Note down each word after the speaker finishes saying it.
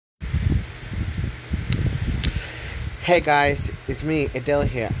Hey guys, it's me, Adele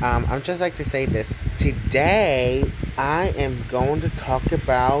here. I'm just like to say this. Today, I am going to talk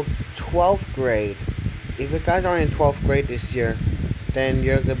about 12th grade. If you guys are in 12th grade this year, then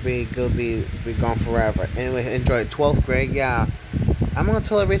you're gonna be gone forever. Anyway, enjoy 12th grade. Yeah, I'm gonna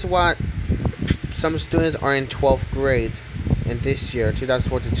tell the reason why some students are in 12th grade in this year,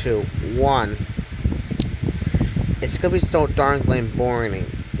 2022. One, it's gonna be so darn boring.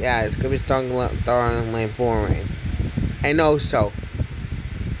 Yeah, it's gonna be darn boring. And also,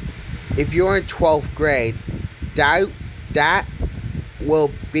 if you're in 12th grade, that that will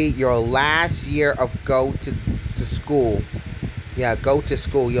be your last year of to school. Yeah, go to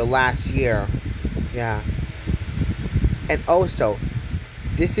school your last year. Yeah. And also,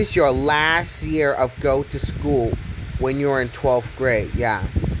 this is your last year of go to school when you're in 12th grade. Yeah.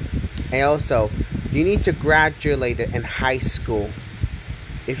 And also, you need to graduate it in high school.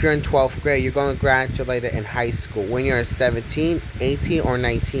 If you're in 12th grade, you're going to graduate it in high school when you're 17, 18, or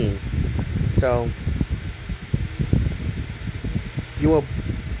 19. So, you will,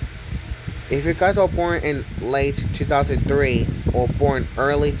 if you guys are born in late 2003 or born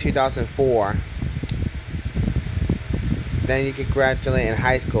early 2004, then you can graduate in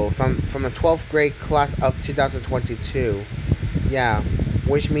high school from the 12th grade class of 2022. Yeah,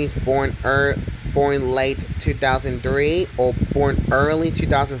 which means born late 2003 or born early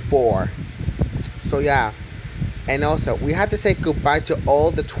 2004. So yeah, and also we have to say goodbye to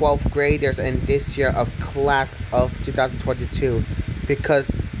all the 12th graders in this year of class of 2022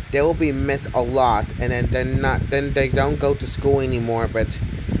 because they will be missed a lot, and then they don't go to school anymore. But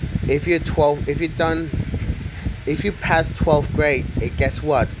if you're 12, if you pass 12th grade, guess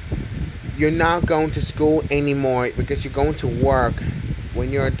what? You're not going to school anymore because you're going to work when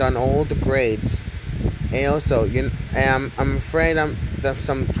you're done all the grades. And also, I'm afraid that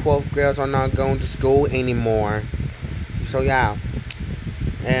some 12th graders are not going to school anymore. So yeah,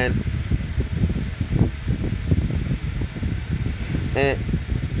 and and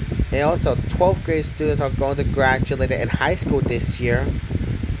and also the 12th grade students are going to graduate in high school this year.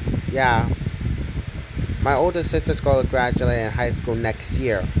 Yeah, my older sister's going to graduate in high school next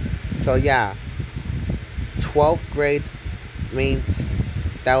year. So yeah, 12th grade means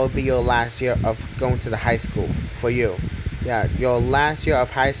that will be your last year of going to the high school for you. Yeah, your last year of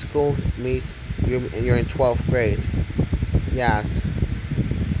high school means you're in 12th grade. Yes.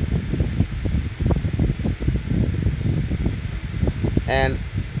 And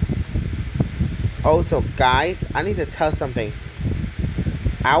also, guys, I need to tell something.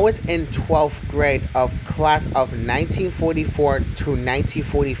 I was in 12th grade of class of 1944 to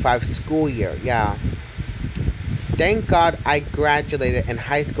 1945 school year. Yeah. Thank God I graduated in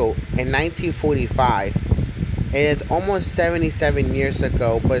high school in 1945. And it's almost 77 years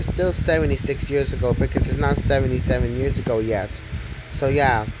ago, but it's still 76 years ago because it's not 77 years ago yet. So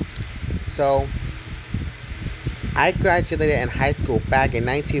yeah. So I graduated in high school back in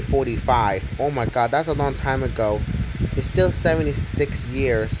 1945. Oh my God, that's a long time ago. It's still 76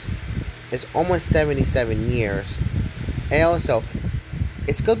 years. It's almost 77 years. And also,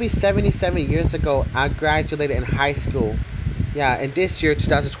 it's gonna be 77 years ago I graduated in high school. Yeah, and this year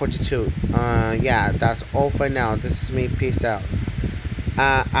 2022. Yeah, that's all for now. This is me. Peace out.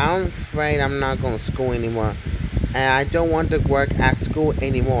 I'm afraid I'm not going to school anymore, and I don't want to work at school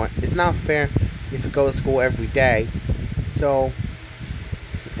anymore. It's not fair if you go to school every day. So,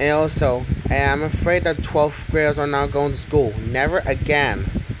 and also, and I'm afraid that 12th graders are not going to school. Never again.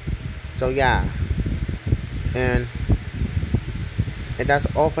 So yeah, and that's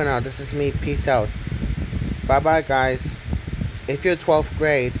all for now. This is me. Peace out. Bye bye, guys. If you're 12th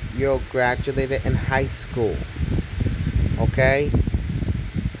grade, you're graduated in high school. Okay?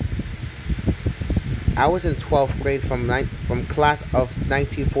 I was in 12th grade from class of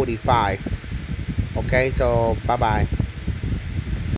 1945. Okay, so bye bye.